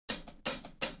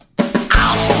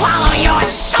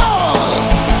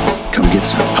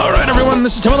everyone.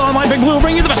 This is Tim with Online Big Blue. We'll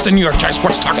bring you the best in New York Giants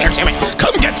sports talk and entertainment.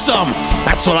 Come get some.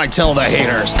 That's what I tell the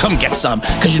haters. Come get some.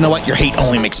 Because you know what? Your hate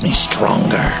only makes me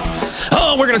stronger.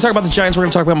 Oh, we're going to talk about the Giants. We're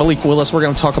going to talk about Malik Willis. We're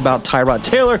going to talk about Tyrod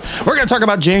Taylor. We're going to talk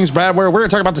about James Bradbury. We're going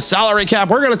to talk about the salary cap.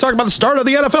 We're going to talk about the start of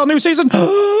the NFL new season.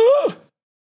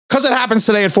 Because it happens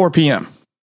today at 4 p.m.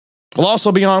 We'll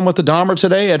also be on with the Dahmer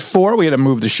today at 4. We had to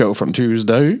move the show from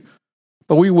Tuesday.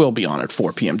 But we will be on at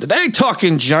 4 p.m. today,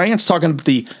 talking Giants, talking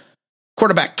the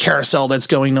quarterback carousel that's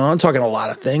going on, talking a lot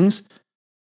of things.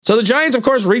 So the Giants, of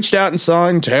course, reached out and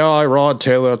signed Tyrod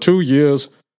Taylor, 2 years,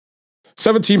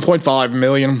 $17.5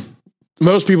 million.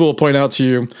 Most people will point out to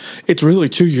you, it's really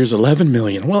 2 years, $11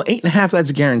 million. Well, 8.5,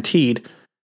 that's guaranteed.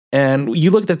 And you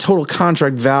look at the total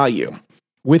contract value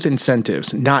with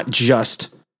incentives, not just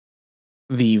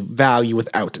the value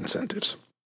without incentives.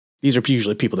 These are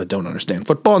usually people that don't understand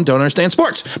football and don't understand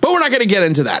sports. But we're not going to get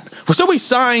into that. So we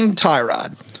signed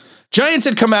Tyrod. Giants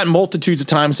had come out multitudes of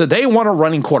times and said they want a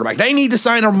running quarterback. They need to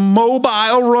sign a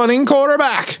mobile running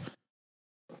quarterback.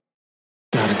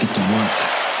 Gotta get to work.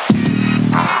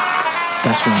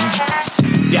 That's right.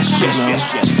 Yes.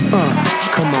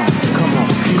 Come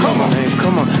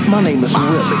on. My name is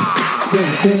Willie.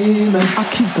 I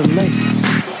keep the ladies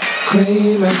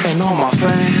screaming, and all my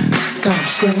fans got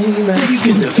screaming. You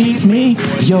can defeat me,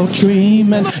 you're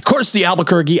dreaming. Of course, the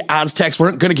Albuquerque Aztecs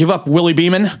weren't going to give up Willie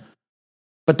Beeman.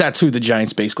 But that's who the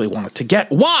Giants basically wanted to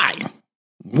get. Why?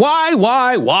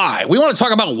 Why? We want to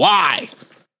talk about why.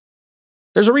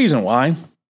 There's a reason why.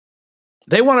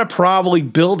 They want to probably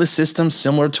build a system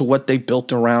similar to what they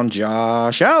built around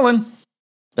Josh Allen,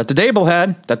 that the Dable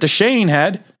had, that the Shane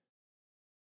had.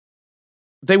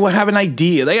 They will have an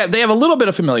idea. They have a little bit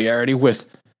of familiarity with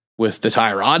the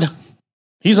Tyrod.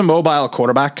 He's a mobile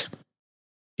quarterback.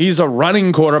 He's a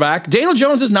running quarterback. Daniel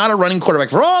Jones is not a running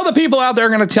quarterback. For all the people out there are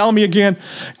going to tell me again,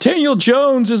 Daniel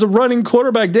Jones is a running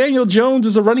quarterback.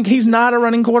 He's not a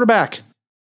running quarterback.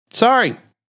 Sorry.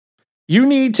 You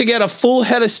need to get a full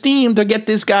head of steam to get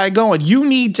this guy going. You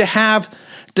need to have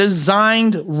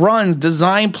designed runs,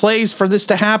 designed plays for this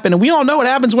to happen. And we all know what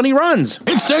happens when he runs.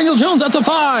 It's Daniel Jones at the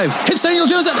 5. It's Daniel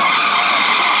Jones at the...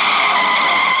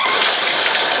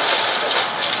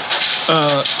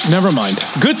 Never mind.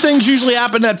 Good things usually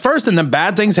happen at first, and then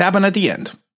bad things happen at the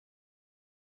end.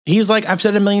 He's like, I've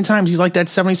said it a million times, he's like that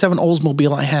 77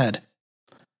 Oldsmobile I had.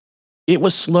 It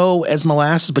was slow as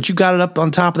molasses, but you got it up on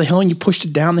top of the hill, and you pushed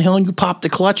it down the hill, and you popped the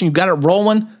clutch, and you got it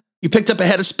rolling. You picked up a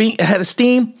head of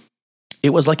steam. It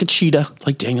was like a cheetah,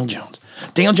 like Daniel Jones.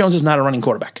 Daniel Jones is not a running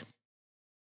quarterback.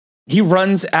 He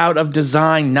runs out of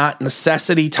design, not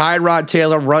necessity. Tyrod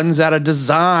Taylor runs out of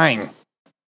design.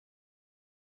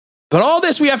 But all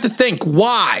this we have to think,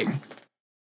 why?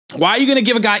 Why are you going to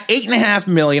give a guy $8.5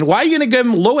 million? Why are you going to give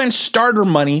him low-end starter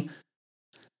money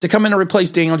to come in and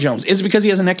replace Daniel Jones? Is it because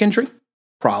he has a neck injury?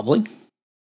 Probably.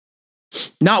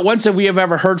 Not once have we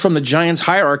ever heard from the Giants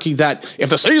hierarchy that if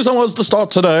the season was to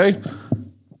start today,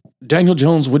 Daniel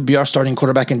Jones would be our starting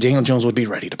quarterback and Daniel Jones would be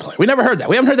ready to play. We never heard that.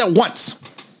 We haven't heard that once.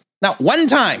 Not one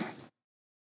time.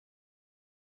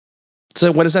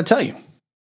 So what does that tell you?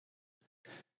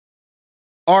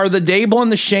 Are the Dable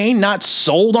and the Shane not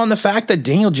sold on the fact that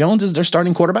Daniel Jones is their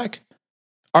starting quarterback?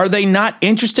 Are they not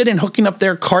interested in hooking up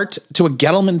their cart to a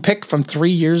Gettleman pick from 3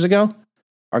 years ago?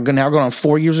 Or now going on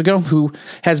 4 years ago, who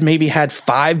has maybe had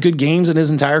 5 good games in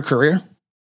his entire career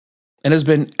and has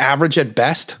been average at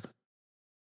best?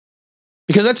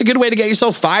 Because that's a good way to get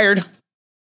yourself fired.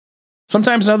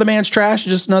 Sometimes another man's trash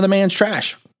is just another man's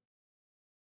trash.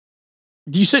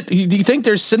 Do you think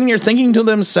they're sitting here thinking to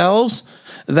themselves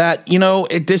that,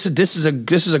 this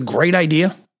is a great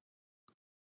idea?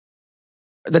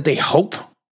 That they hope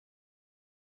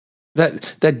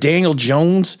that Daniel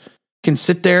Jones can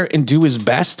sit there and do his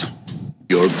best?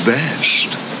 Your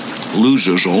best.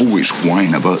 Losers always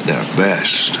whine about their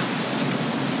best.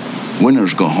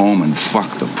 Winners go home and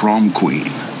fuck the prom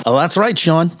queen. Oh, that's right,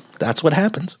 Sean. That's what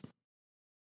happens.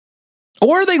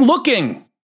 Or are they looking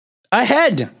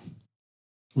ahead?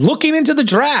 Looking into the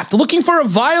draft, looking for a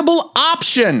viable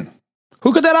option.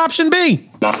 Who could that option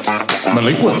be?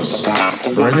 Malik Willis.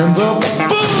 Bringing the boom.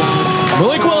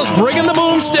 Malik Willis bringing the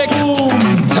boomstick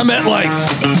to MetLife.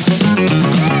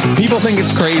 People think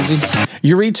it's crazy.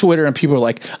 You read Twitter and people are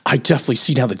like, I definitely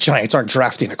see now the Giants aren't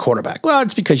drafting a quarterback. Well,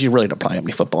 it's because you really don't probably have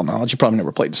any football knowledge. You probably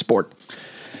never played the sport.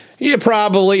 You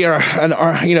probably are,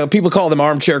 people call them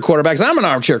armchair quarterbacks. I'm an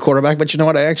armchair quarterback, but you know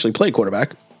what? I actually played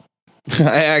quarterback.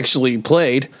 I actually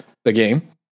played the game.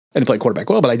 I didn't play quarterback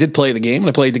well, but I did play the game, and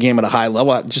I played the game at a high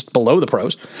level, just below the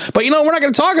pros. But, we're not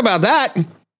going to talk about that.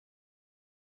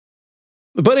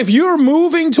 But if you're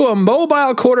moving to a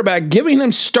mobile quarterback, giving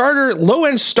him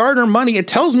low-end starter money, it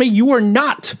tells me you are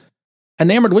not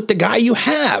enamored with the guy you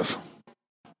have.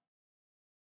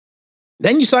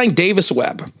 Then you sign Davis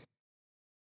Webb.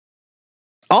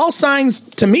 All signs,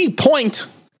 to me, point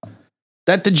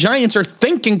that the Giants are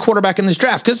thinking quarterback in this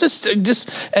draft. Because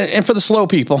and for the slow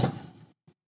people,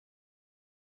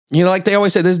 you know, like they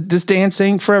always say, this dance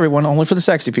ain't for everyone, only for the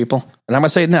sexy people. And I'm going to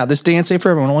say it now. This dance ain't for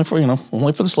everyone, only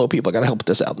for the slow people. I got to help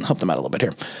this out and help them out a little bit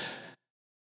here.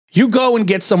 You go and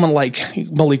get someone like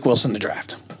Malik Willis in the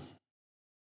draft.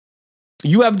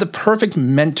 You have the perfect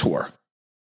mentor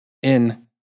in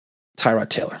Tyrod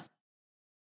Taylor.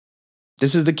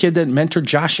 This is the kid that mentored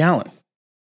Josh Allen,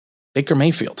 Baker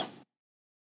Mayfield,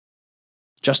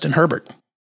 Justin Herbert.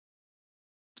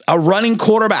 A running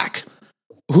quarterback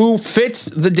who fits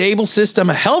the Dable system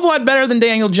a hell of a lot better than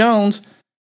Daniel Jones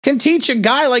can teach a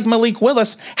guy like Malik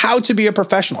Willis how to be a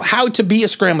professional, how to be a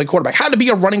scrambling quarterback, how to be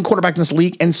a running quarterback in this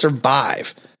league and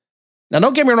survive. Now,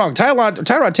 don't get me wrong.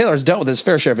 Tyrod Taylor has dealt with his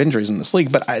fair share of injuries in this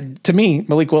league, but to me,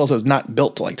 Malik Willis is not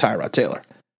built like Tyrod Taylor.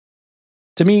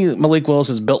 To me, Malik Willis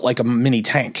is built like a mini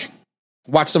tank.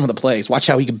 Watch some of the plays. Watch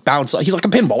how he can bounce. He's like a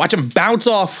pinball. Watch him bounce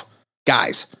off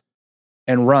guys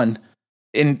and run.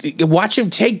 And watch him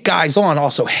take guys on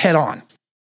also head on.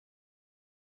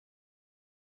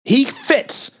 He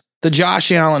fits the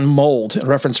Josh Allen mold in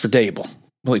reference for Dable.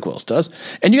 Malik Willis does.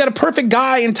 And you got a perfect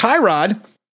guy in Tyrod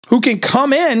who can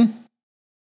come in,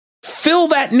 fill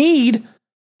that need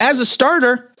as a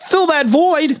starter, fill that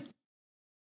void,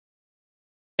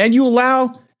 and you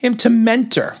allow him to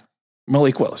mentor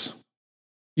Malik Willis.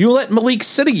 You let Malik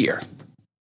sit a year.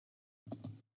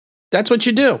 That's what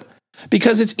you do.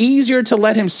 Because it's easier to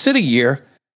let him sit a year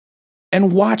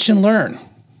and watch and learn.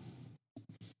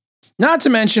 Not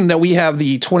to mention that we have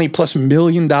the $20+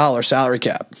 million salary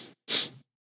cap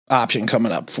option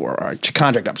coming up for our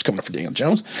contract option coming up for Daniel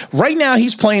Jones. Right now,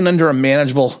 he's playing under a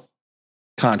manageable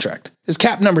contract. His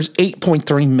cap number is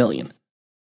 $8.3 million.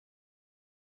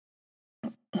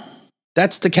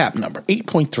 That's the cap number,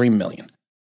 $8.3 million.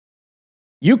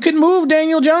 You can move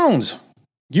Daniel Jones.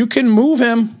 You can move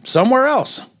him somewhere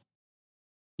else.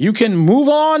 You can move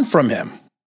on from him.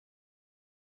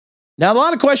 Now, a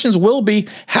lot of questions will be,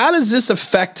 how does this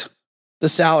affect the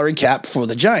salary cap for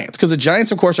the Giants? Because the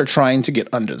Giants, of course, are trying to get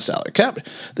under the salary cap.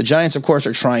 The Giants, of course,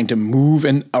 are trying to move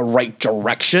in a right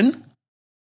direction.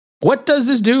 What does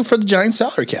this do for the Giants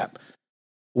salary cap?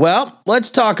 Well,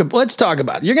 let's talk about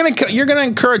it. You're going to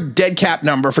incur a dead cap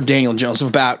number for Daniel Jones of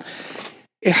about,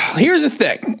 here's the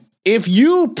thing. If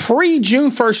you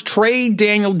pre-June 1st trade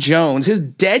Daniel Jones, his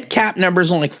dead cap number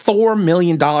is only $4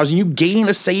 million, and you gain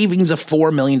a savings of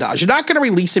 $4 million. You're not going to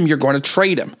release him. You're going to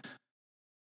trade him.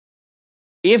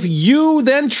 If you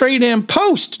then trade him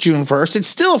post-June 1st, it's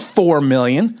still $4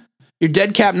 million. Your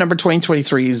dead cap number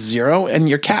 2023 is 0, and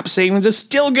your cap savings is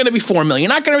still going to be $4 million.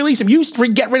 You're not going to release him. You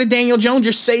get rid of Daniel Jones,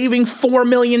 you're saving $4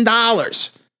 million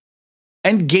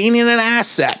and gaining an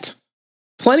asset.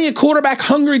 Plenty of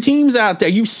quarterback-hungry teams out there.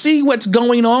 You see what's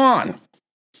going on.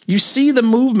 You see the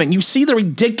movement. You see the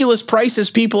ridiculous prices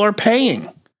people are paying.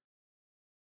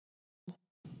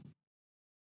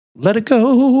 Let it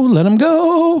go. Let him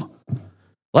go.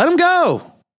 Let him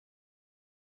go.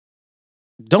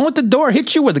 Don't let the door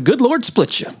hit you where the good Lord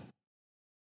splits you.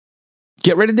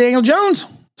 Get rid of Daniel Jones.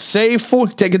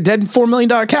 Take a dead $4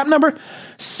 million cap number.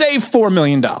 Save $4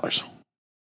 million.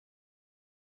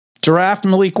 Draft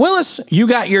Malik Willis. You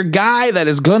got your guy that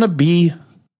is going to be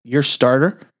your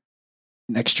starter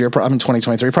next year, probably in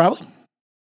 2023, probably.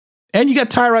 And you got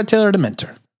Tyrod Taylor to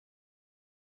mentor.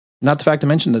 Not the fact to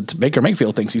mention that Baker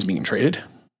Mayfield thinks he's being traded.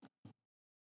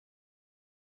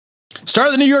 Start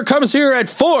of the New York comes here at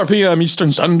 4 p.m.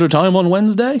 Eastern Standard Time on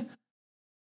Wednesday.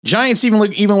 Giants,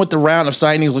 even with the round of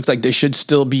signings, looks like they should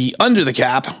still be under the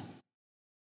cap.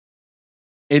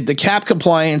 The cap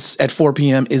compliance at 4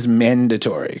 p.m. is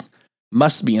mandatory.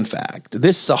 Must be, in fact.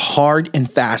 This is a hard and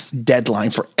fast deadline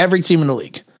for every team in the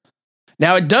league.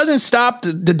 Now, it doesn't stop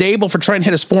the Dable for trying to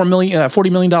hit his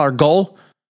 $40 million goal,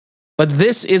 but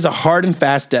this is a hard and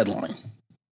fast deadline.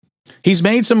 He's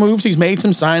made some moves. He's made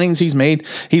some signings.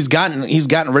 He's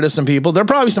gotten rid of some people. There are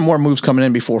probably some more moves coming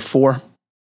in before 4,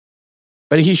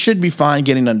 but he should be fine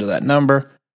getting under that number,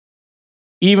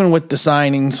 even with the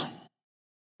signings,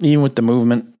 even with the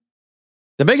movement.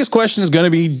 The biggest question is going to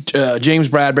be James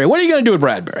Bradberry. What are you going to do with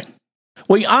Bradberry?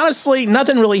 Well, honestly,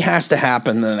 nothing really has to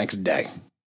happen the next day.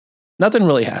 Nothing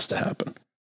really has to happen.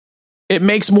 It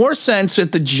makes more sense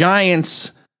if the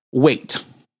Giants wait.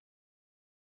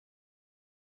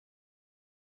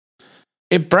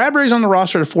 If Bradberry's on the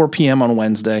roster at 4 p.m. on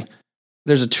Wednesday,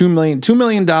 There's a $2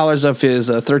 million of his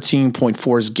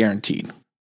 13.4 is guaranteed.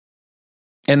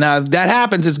 And now if that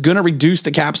happens, it's going to reduce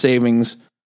the cap savings.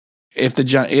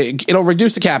 It'll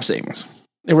reduce the cap savings.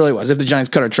 It really was if the Giants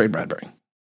cut or trade Bradbury.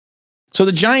 So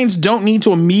the Giants don't need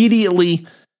to immediately.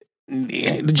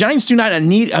 The Giants do not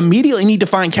immediately need to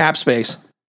find cap space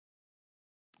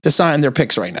to sign their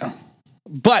picks right now.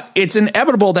 But it's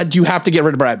inevitable that you have to get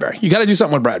rid of Bradbury. You got to do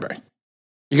something with Bradbury.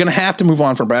 You're going to have to move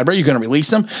on from Bradbury. You're going to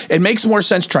release him. It makes more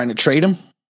sense trying to trade him.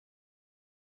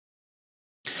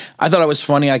 I thought it was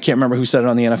funny. I can't remember who said it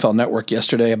on the NFL Network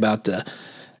yesterday about the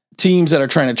teams that are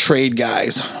trying to trade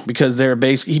guys because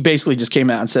he basically just came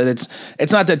out and said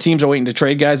it's not that teams are waiting to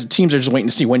trade guys. Teams are just waiting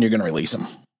to see when you're going to release them.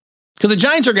 Because the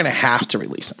Giants are going to have to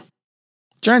release him.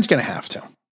 Giants are going to have to.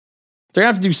 They're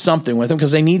going to have to do something with him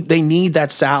because they need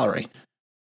that salary.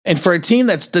 And for a team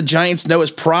that's the Giants know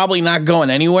is probably not going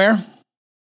anywhere,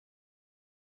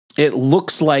 it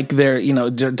looks like there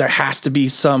has to be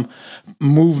some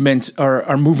movement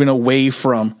or moving away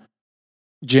from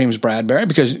James Bradbury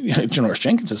because Janoris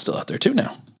Jenkins is still out there too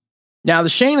now. Now, the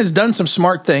Shane has done some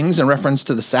smart things in reference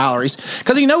to the salaries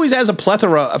because he has a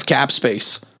plethora of cap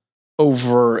space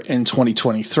over in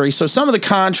 2023. So some of the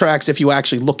contracts, if you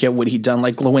actually look at what he'd done,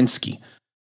 like Glowinski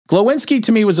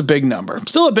to me was a big number.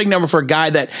 Still a big number for a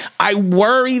guy that I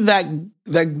worry that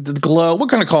the Glow, we're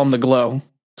going to call him the Glow,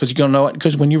 because you're going to know it.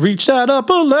 Because when you reach that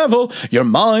upper level, your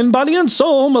mind, body, and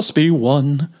soul must be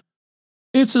one.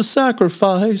 It's a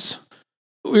sacrifice.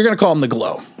 We're going to call him the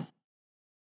Glow.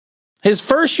 His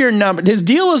first year number, his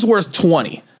deal is worth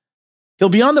 20. He'll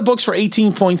be on the books for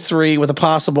 18.3 with a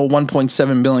possible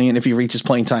 1.7 million if he reaches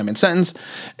playing time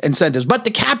incentives. But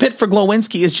the cap hit for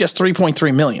Glowinski is just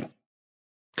 3.3 million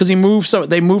because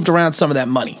they moved around some of that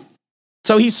money.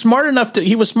 So he was smart enough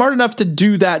to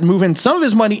do that, moving some of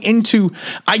his money into,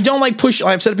 I've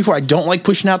said it before, I don't like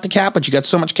pushing out the cap, but you got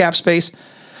so much cap space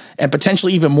and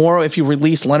potentially even more if you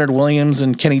release Leonard Williams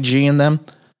and Kenny G in them.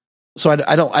 So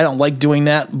I don't like doing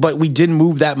that, but we did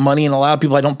move that money, and a lot of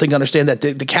people I don't think understand that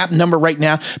the cap number right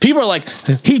now. People are like,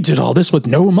 he did all this with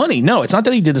no money. No, it's not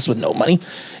that he did this with no money.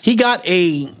 He got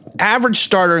a average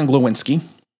starter in Glowinski.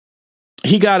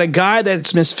 He got a guy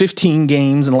that's missed 15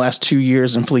 games in the last 2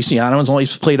 years in Feliciano. Has only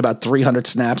played about 300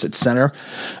 snaps at center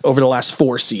over the last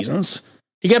 4 seasons.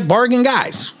 He got bargain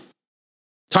guys.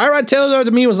 Tyrod Taylor,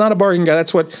 to me, was not a bargain guy.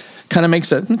 That's what kind of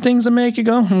makes it things that make you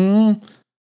go,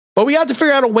 But we have to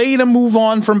figure out a way to move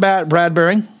on from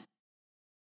Bradbury.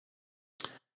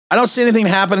 I don't see anything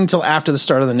happen until after the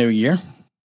start of the new year.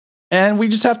 And we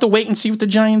just have to wait and see what the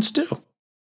Giants do.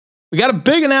 We got a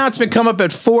big announcement come up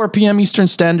at 4 p.m. Eastern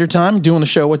Standard Time, doing the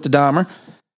show with the Dahmer.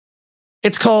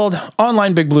 It's called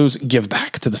Online Big Blues Give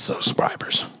Back to the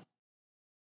Subscribers.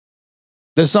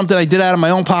 This is something I did out of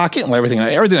my own pocket. Well, everything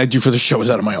I do for the show is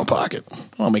out of my own pocket. I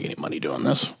don't make any money doing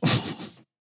this.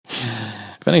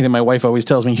 If anything, my wife always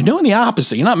tells me, you're doing the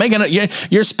opposite. You're not making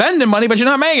it. You're spending money, but you're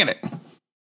not making it.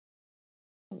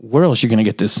 Where else are you going to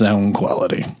get this sound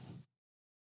quality?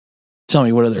 Tell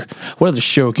me, what other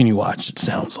show can you watch that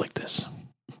sounds like this?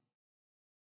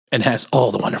 And has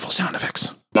all the wonderful sound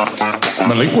effects.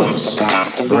 Malik Willis.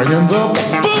 Bringing the boom!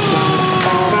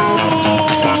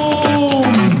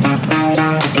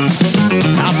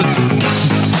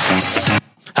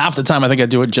 Half the time, I think I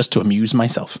do it just to amuse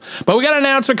myself. But we got an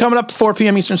announcement coming up at 4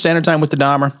 p.m. Eastern Standard Time with the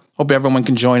Dahmer. Hope everyone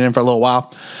can join in for a little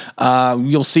while.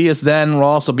 You'll see us then. We'll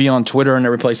also be on Twitter and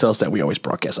every place else that we always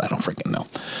broadcast. I don't freaking know.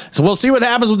 So we'll see what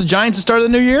happens with the Giants at the start of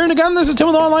the new year. And again, this is Tim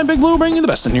with Online Big Blue, bringing you the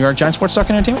best in New York Giants sports talk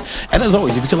and entertainment. And as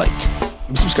always, if you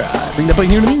could subscribe, bring that play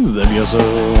here to me. That'd be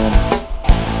awesome.